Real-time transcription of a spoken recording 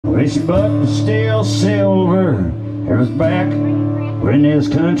Fishing buck was still silver. It was back when this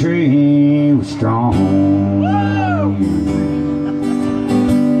country was strong.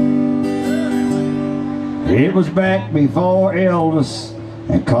 It was back before Elvis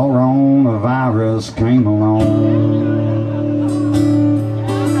and coronavirus came along.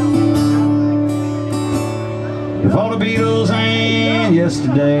 Before the Beatles and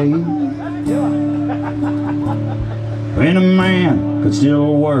yesterday, when a man could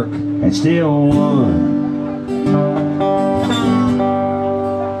still work and still would.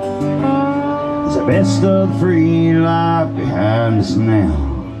 It's the best of the free life behind us now.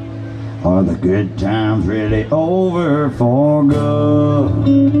 Are the good times really over for good?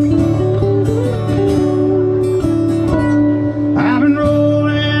 I've been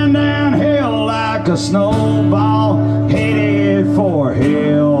rolling downhill like a snowball headed for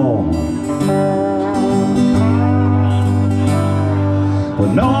hell,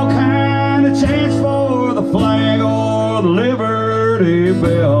 with no kind of chance for the flag or the Liberty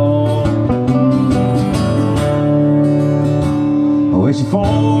Bell. I wish a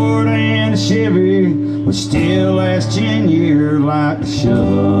Ford and a Chevy would still last 10 years like the should.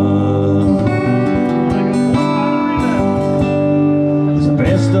 It's the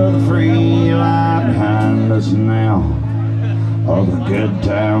best of the free life behind us now. Are the good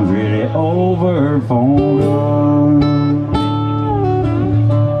times really over for good?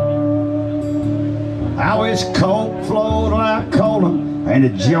 I wish coke flowed like cola and the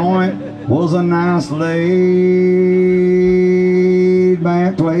joint was a nice laid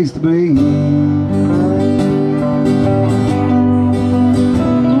back place to be.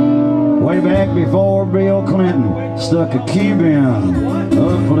 Way back before Bill Clinton stuck a Cuban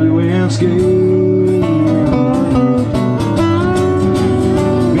up Lewinsky.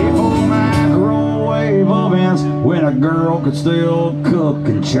 Before microwave ovens, when a girl could still cook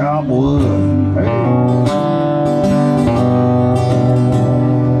and chop wood.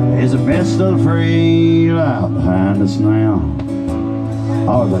 Is the best of the free life behind us now?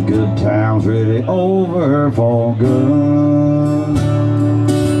 Are the good times really over for good?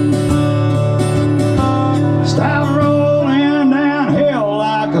 Stop rolling downhill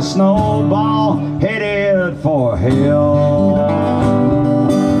like a snowball headed for hell.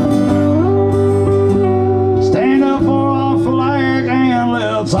 Stand up for our flag and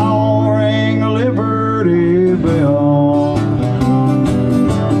let's all ring the Liberty Bell.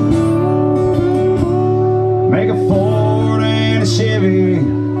 Make a Ford and a Chevy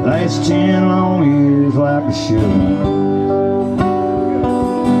last 10 long years like it should.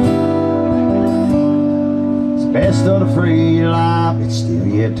 It's the best of the free life, it's still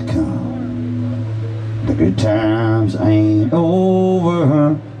yet to come. The good times ain't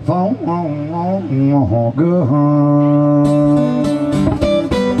over for good.